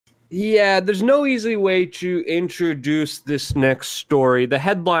Yeah, there's no easy way to introduce this next story. The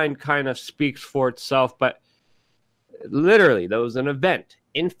headline kind of speaks for itself, but literally, there was an event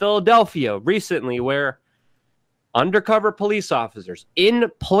in Philadelphia recently where undercover police officers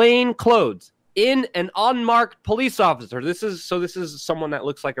in plain clothes, in an unmarked police officer, this is someone that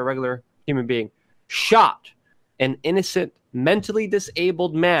looks like a regular human being, shot an innocent, mentally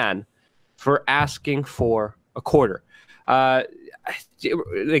disabled man for asking for a quarter.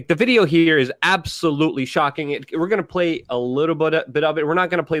 Like the video here is absolutely shocking. We're going to play a little bit of it. We're not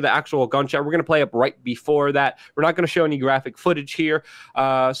going to play the actual gunshot. We're going to play up right before that. We're not going to show any graphic footage here,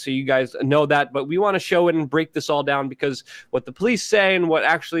 so you guys know that. But we want to show it and break this all down because what the police say and what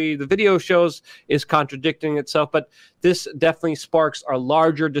actually the video shows is contradicting itself. But this definitely sparks a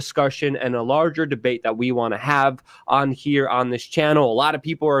larger discussion and a larger debate that we want to have on here on this channel. A lot of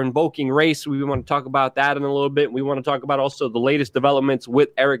people are invoking race. We want to talk about that in a little bit. We want to talk about also the latest developments with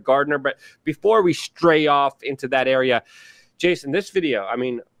Eric Gardner. But before we stray off into that area, Jason, this video, I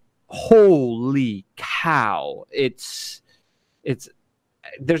mean, holy cow. It's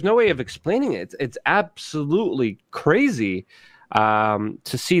there's no way of explaining it. It's absolutely crazy to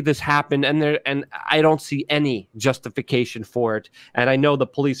see this happen, and I don't see any justification for it. And I know the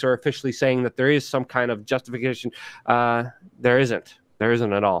police are officially saying that there is some kind of justification. There isn't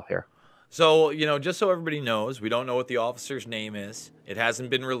at all here. So, you know, just so everybody knows, we don't know what the officer's name is. It hasn't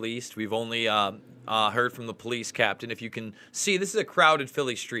been released. We've only heard from the police captain. If you can see, this is a crowded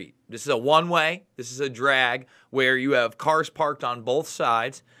Philly street. This is a one-way. This is a drag where you have cars parked on both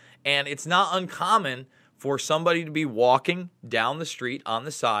sides, and it's not uncommon for somebody to be walking down the street on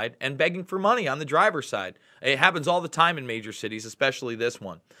the side and begging for money on the driver's side. It happens all the time in major cities, especially this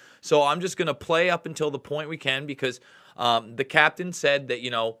one. So I'm just going to play up until the point we can because the captain said that,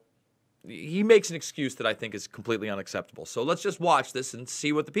 you know, he makes an excuse that I think is completely unacceptable. So let's just watch this and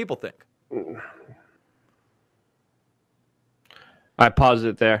see what the people think. I paused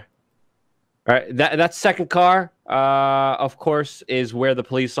it there. All right, that second car, of course, is where the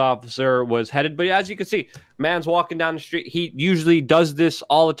police officer was headed. But as you can see, man's walking down the street. He usually does this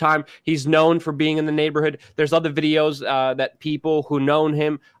all the time. He's known for being in the neighborhood. There's other videos that people who known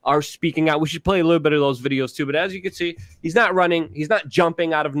him are speaking out. We should play a little bit of those videos too. But as you can see, he's not running. He's not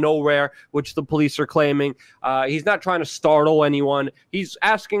jumping out of nowhere, which the police are claiming. He's not trying to startle anyone. He's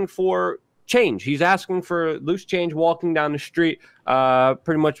asking for change. He's asking for loose change, walking down the street,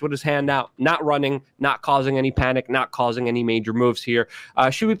 pretty much with his hand out, not running, not causing any panic, not causing any major moves here.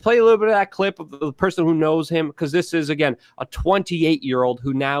 Should we play a little bit of that clip of the person who knows him? Because this is, again, a 28-year-old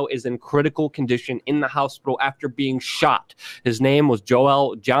who now is in critical condition in the hospital after being shot. His name was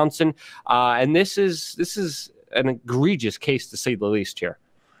Joel Johnson, and this is an egregious case to say the least here.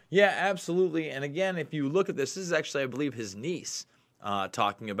 Yeah, absolutely. And again, if you look at this is actually, I believe, his niece.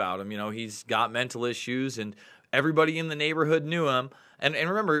 Talking about him. You know, he's got mental issues and everybody in the neighborhood knew him. And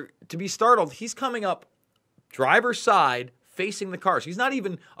remember, to be startled, he's coming up driver's side facing the cars. He's not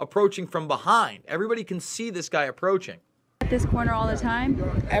even approaching from behind. Everybody can see this guy approaching. At this corner all the time?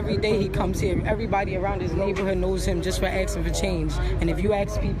 Every day he comes here. Everybody around his neighborhood knows him just for asking for change. And if you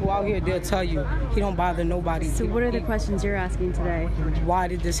ask people out here, they'll tell you he don't bother nobody. So what are the questions you're asking today? Why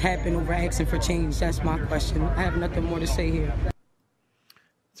did this happen over asking for change? That's my question. I have nothing more to say here.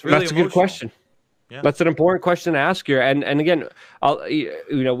 Really That's a good question. Yeah. That's an important question to ask here. And again,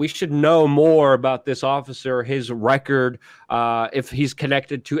 we should know more about this officer, his record, if he's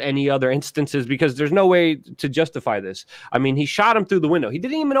connected to any other instances, because there's no way to justify this. I mean, he shot him through the window. He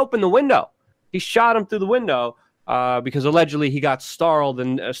didn't even open the window. He shot him through the window because allegedly he got startled,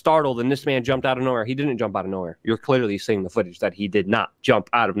 and this man jumped out of nowhere. He didn't jump out of nowhere. You're clearly seeing the footage that he did not jump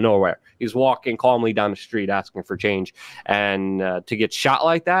out of nowhere. He's walking calmly down the street asking for change, and to get shot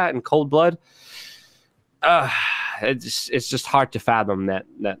like that in cold blood, it's just hard to fathom that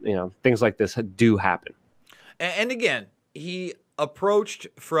things like this do happen. And again, he approached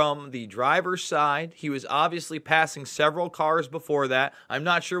from the driver's side. He was obviously passing several cars before that. I'm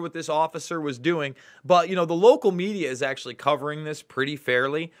not sure what this officer was doing, but the local media is actually covering this pretty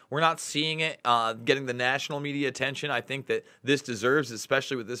fairly. We're not seeing it getting the national media attention I think that this deserves,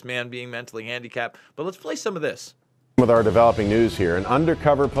 especially with this man being mentally handicapped. But let's play some of this. With our developing news here, an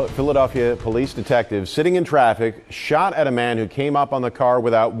undercover Philadelphia police detective sitting in traffic shot at a man who came up on the car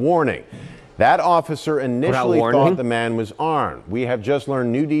without warning. That officer initially thought the man was armed. We have just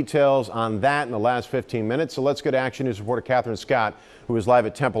learned new details on that in the last 15 minutes. So let's go to Action News reporter Catherine Scott, who is live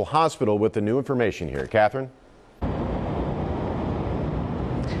at Temple Hospital with the new information here. Catherine?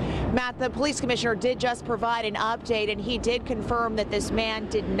 Matt, the police commissioner did just provide an update, and he did confirm that this man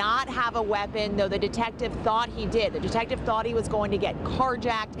did not have a weapon, though the detective thought he did. The detective thought he was going to get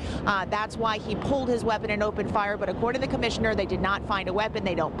carjacked. That's why he pulled his weapon and opened fire. But according to the commissioner, they did not find a weapon.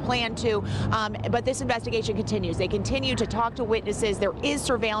 They don't plan to. But this investigation continues. They continue to talk to witnesses. There is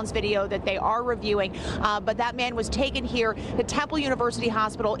surveillance video that they are reviewing. But that man was taken here to Temple University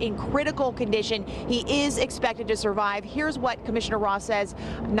Hospital in critical condition. He is expected to survive. Here's what Commissioner Ross says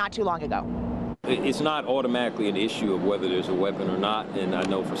not too long ago. It's not automatically an issue of whether there's a weapon or not, and I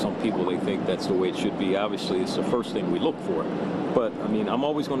know for some people they think that's the way it should be. Obviously, it's the first thing we look for. But, I mean, I'm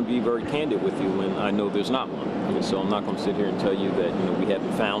always going to be very candid with you when I know there's not one. And so I'm not going to sit here and tell you that, we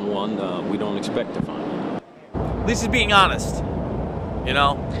haven't found one. We don't expect to find one. At least he's being honest.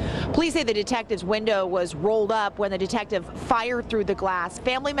 Police say the detective's window was rolled up when the detective fired through the glass.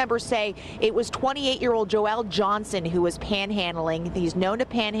 Family members say it was 28-year-old Joel Johnson who was panhandling. He's known to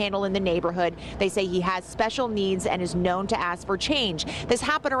panhandle in the neighborhood. They say he has special needs and is known to ask for change. This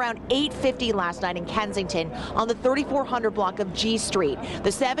happened around 8:50 last night in Kensington on the 3400 block of G Street.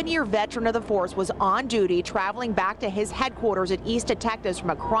 The 7-year veteran of the force was on duty traveling back to his headquarters at East Detectives from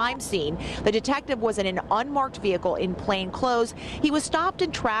a crime scene. The detective was in an unmarked vehicle in plain clothes. He was stopped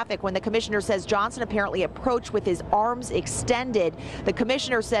in traffic when the commissioner says Johnson apparently approached with his arms extended. The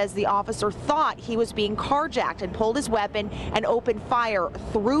commissioner says the officer thought he was being carjacked and pulled his weapon and opened fire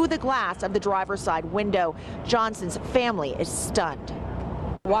through the glass of the driver's side window. Johnson's family is stunned.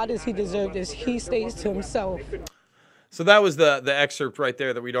 Why does he deserve this? He stays to himself. So that was the excerpt right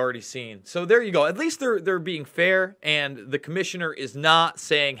there that we'd already seen. So there you go. At least they're being fair, and the commissioner is not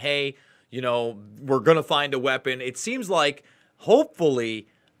saying, hey, we're going to find a weapon. It seems like hopefully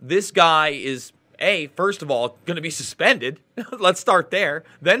this guy is, first of all, going to be suspended. Let's start there.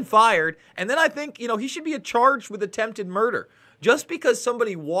 Then fired. And then I think, he should be charged with attempted murder. Just because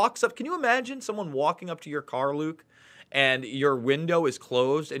somebody walks up. Can you imagine someone walking up to your car, Luke, and your window is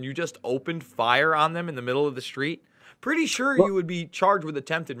closed and you just opened fire on them in the middle of the street? Pretty sure you would be charged with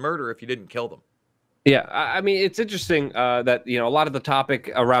attempted murder if you didn't kill them. Yeah, I mean, it's interesting that, a lot of the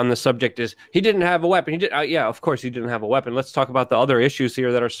topic around the subject is he didn't have a weapon. He did. Yeah, of course he didn't have a weapon. Let's talk about the other issues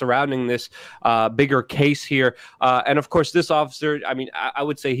here that are surrounding this bigger case here. And of course, this officer, I mean, I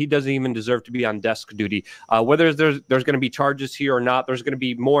would say he doesn't even deserve to be on desk duty. Whether there's going to be charges here or not, there's going to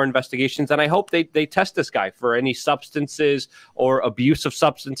be more investigations. And I hope they test this guy for any substances or abuse of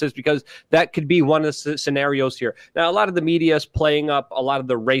substances, because that could be one of the scenarios here. Now, a lot of the media is playing up a lot of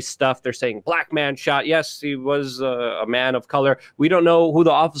the race stuff. They're saying black man shot. Yes, he was a man of color. We don't know who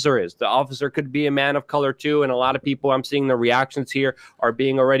the officer is. The officer could be a man of color too, and a lot of people, I'm seeing the reactions here are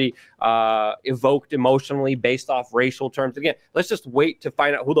being already evoked emotionally based off racial terms. Again, let's just wait to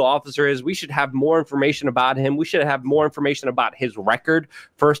find out who the officer is. We should have more information about him. We should have more information about his record,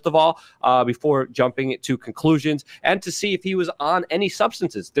 first of all, before jumping to conclusions, and to see if he was on any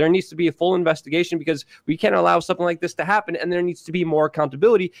substances. There needs to be a full investigation, because we can't allow something like this to happen, and there needs to be more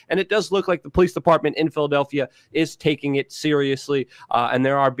accountability. And it does look like the police department in Philadelphia is taking it seriously, and they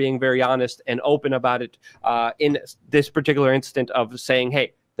are being very honest and open about it in this particular instant of saying,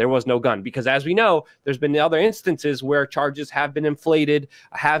 hey, there was no gun. Because as we know, there's been other instances where charges have been inflated,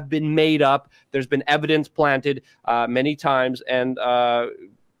 have been made up. There's been evidence planted many times, and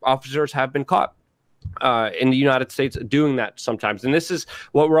officers have been caught in the United States doing that sometimes. And this is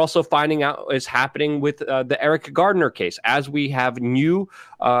what we're also finding out is happening with the Eric Gardner case. As we have new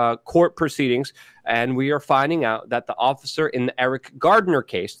court proceedings, and we are finding out that the officer in the Eric Gardner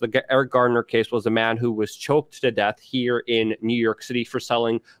case, was a man who was choked to death here in New York City for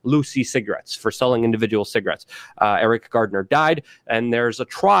selling Lucy cigarettes, for selling individual cigarettes. Eric Gardner died, and there's a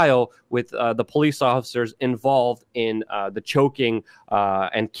trial with the police officers involved in the choking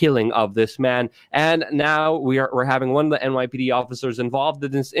and killing of this man. And now we're having one of the NYPD officers involved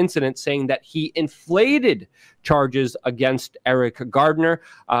in this incident saying that he inflated charges against Eric Gardner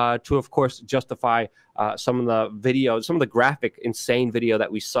to, of course, justify some of the video, some of the graphic, insane video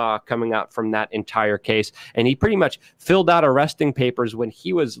that we saw coming out from that entire case. And he pretty much filled out arresting papers when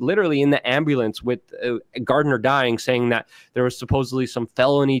he was literally in the ambulance with Gardner dying, saying that there was supposedly some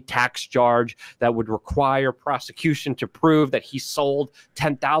felony tax charge that would require prosecution to prove that he sold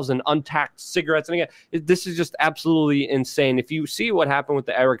 10,000 untaxed cigarettes. And again, this is just absolutely insane. If you see what happened with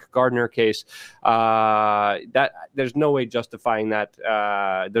the Eric Gardner case, that there's no way justifying that.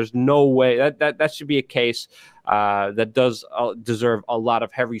 There's no way that should be a case that does deserve a lot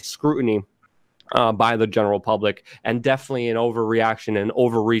of heavy scrutiny. by the general public, and definitely an overreaction and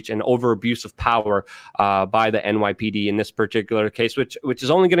overreach and over abuse of power by the NYPD in this particular case, which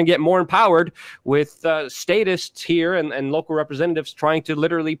is only going to get more empowered with statists here and local representatives trying to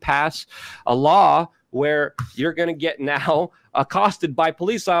literally pass a law where you're going to get now accosted by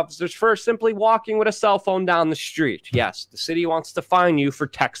police officers for simply walking with a cell phone down the street. Yes, the city wants to fine you for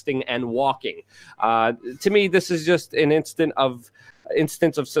texting and walking. To me, this is just an instance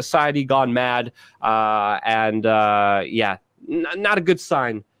of society gone mad, yeah, not a good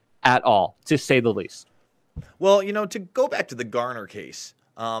sign at all, to say the least. Well, to go back to the Garner case,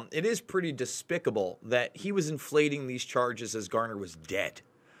 it is pretty despicable that he was inflating these charges as Garner was dead.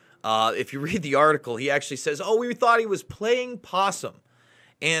 If you read the article, he actually says, we thought he was playing possum.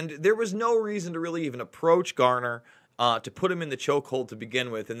 And there was no reason to really even approach Garner, to put him in the chokehold to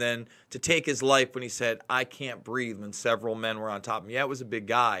begin with, and then to take his life when he said, I can't breathe, when several men were on top of him. Yeah, it was a big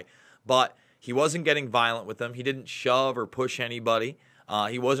guy, but he wasn't getting violent with them. He didn't shove or push anybody.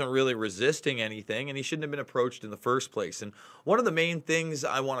 He wasn't really resisting anything, and he shouldn't have been approached in the first place. And one of the main things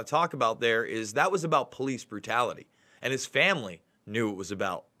I want to talk about there is that was about police brutality, and his family knew it was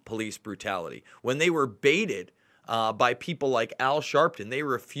about police brutality. When they were baited by people like Al Sharpton, they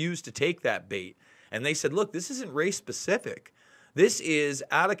refused to take that bait. And they said, look, this isn't race specific. This is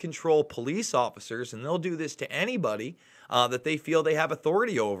out of control police officers, and they'll do this to anybody that they feel they have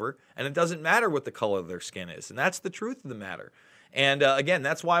authority over, and it doesn't matter what the color of their skin is. And that's the truth of the matter. And again,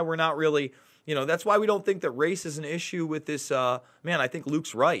 that's why we're not really, that's why we don't think that race is an issue with this. Man, I think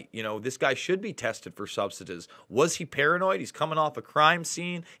Luke's right. This guy should be tested for substances. Was he paranoid? He's coming off a crime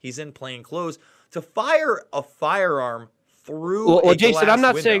scene. He's in plain clothes. To fire a firearm through well, Jason, I'm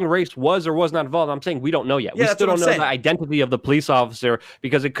not window. saying race was or was not involved. I'm saying we don't know yet. We still don't know the identity of the police officer,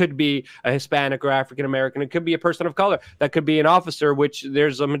 because it could be a Hispanic or African American. It could be a person of color. That could be an officer, which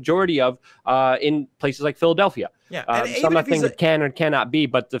there's a majority of in places like Philadelphia. Yeah, so I'm not saying it can or cannot be,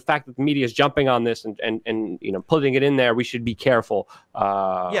 but the fact that the media is jumping on this and putting it in there, we should be careful.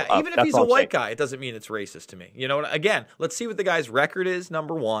 Even if he's a white guy, it doesn't mean it's racist to me. Again, let's see what the guy's record is,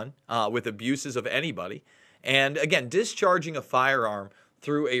 number one, with abuses of anybody. And again, discharging a firearm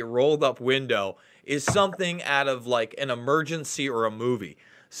through a rolled up window is something out of like an emergency or a movie.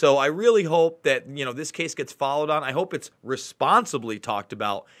 So I really hope that, this case gets followed on. I hope it's responsibly talked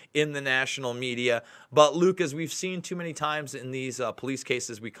about in the national media. But Luke, as we've seen too many times in these police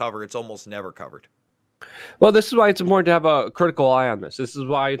cases we cover, it's almost never covered. Well, this is why it's important to have a critical eye on this. This is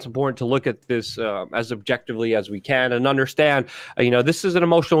why it's important to look at this as objectively as we can and understand, this is an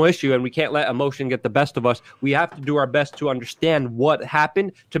emotional issue, and we can't let emotion get the best of us. We have to do our best to understand what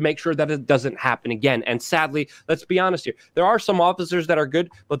happened to make sure that it doesn't happen again. And sadly, let's be honest here. There are some officers that are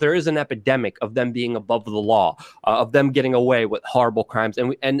good, but there is an epidemic of them being above the law, of them getting away with horrible crimes.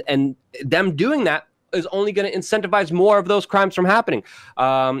 And them doing that is only going to incentivize more of those crimes from happening.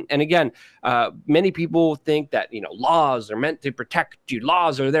 And again, many people think that, laws are meant to protect you.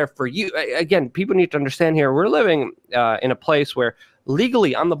 Laws are there for you. Again, people need to understand here, we're living in a place where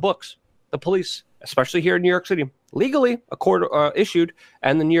legally on the books, the police, especially here in New York City, legally a court issued,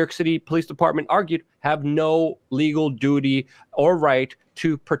 and the New York City Police Department argued, have no legal duty or right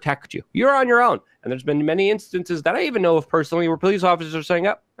to protect you. You're on your own. And there's been many instances that I even know of personally where police officers are saying,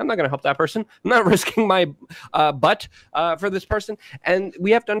 I'm not going to help that person. I'm not risking my butt for this person. And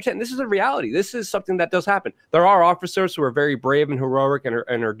we have to understand this is a reality. This is something that does happen. There are officers who are very brave and heroic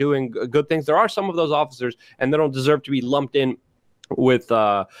and are doing good things. There are some of those officers, and they don't deserve to be lumped in with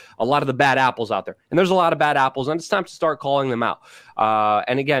a lot of the bad apples out there. And there's a lot of bad apples, and it's time to start calling them out.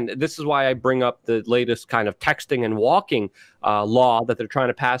 And again, this is why I bring up the latest kind of texting and walking law that they're trying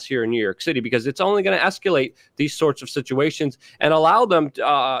to pass here in New York City, because it's only going to escalate these sorts of situations and allow them to,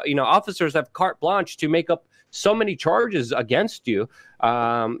 officers have carte blanche to make up so many charges against you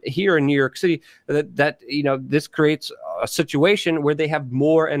here in New York City that this creates a situation where they have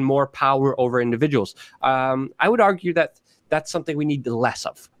more and more power over individuals. I would argue that that's something we need less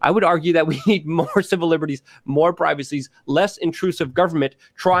of. I would argue that we need more civil liberties, more privacies, less intrusive government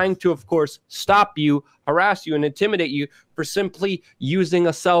trying to, of course, stop you, harass you, and intimidate you for simply using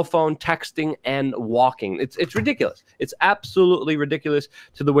a cell phone, texting, and walking. It's ridiculous. It's absolutely ridiculous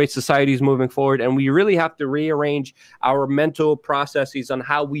to the way society is moving forward, and we really have to rearrange our mental processes on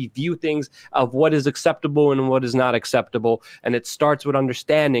how we view things, of what is acceptable and what is not acceptable. And it starts with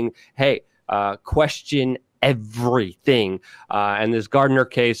understanding, hey, question everything. And this Gardner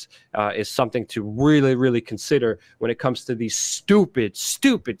case is something to really, really consider when it comes to these stupid,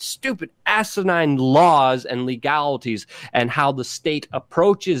 asinine laws and legalities and how the state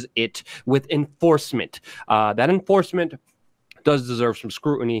approaches it with enforcement. That enforcement does deserve some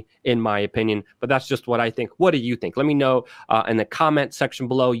scrutiny, in my opinion. But that's just what I think. What do you think? Let me know in the comment section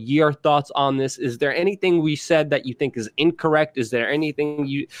below your thoughts on this. Is there anything we said that you think is incorrect? Is there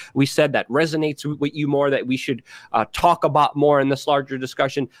anything we said that resonates with you more that we should talk about more in this larger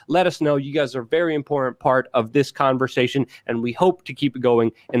discussion? Let us know. You guys are a very important part of this conversation, and we hope to keep it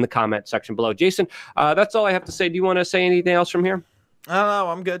going in the comment section below. Jason, that's all I have to say. Do you want to say anything else from here? No,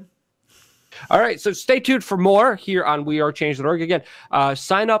 I'm good. All right, so stay tuned for more here on wearechange.org. Again,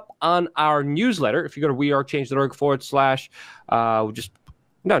 sign up on our newsletter. If you go to wearechange.org /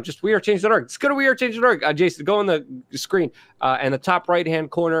 just wearechange.org. Let's go to wearechange.org. Jason, go on the screen and the top right-hand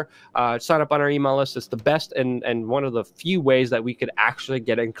corner. Sign up on our email list. It's the best and one of the few ways that we could actually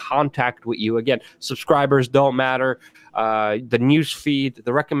get in contact with you. Again, subscribers don't matter. The news feed,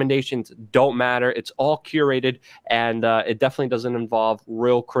 the recommendations don't matter. It's all curated, and it definitely doesn't involve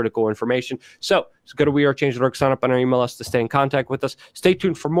real critical information. So go to wearechange.org. Sign up on our email list to stay in contact with us. Stay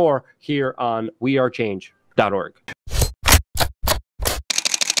tuned for more here on wearechange.org.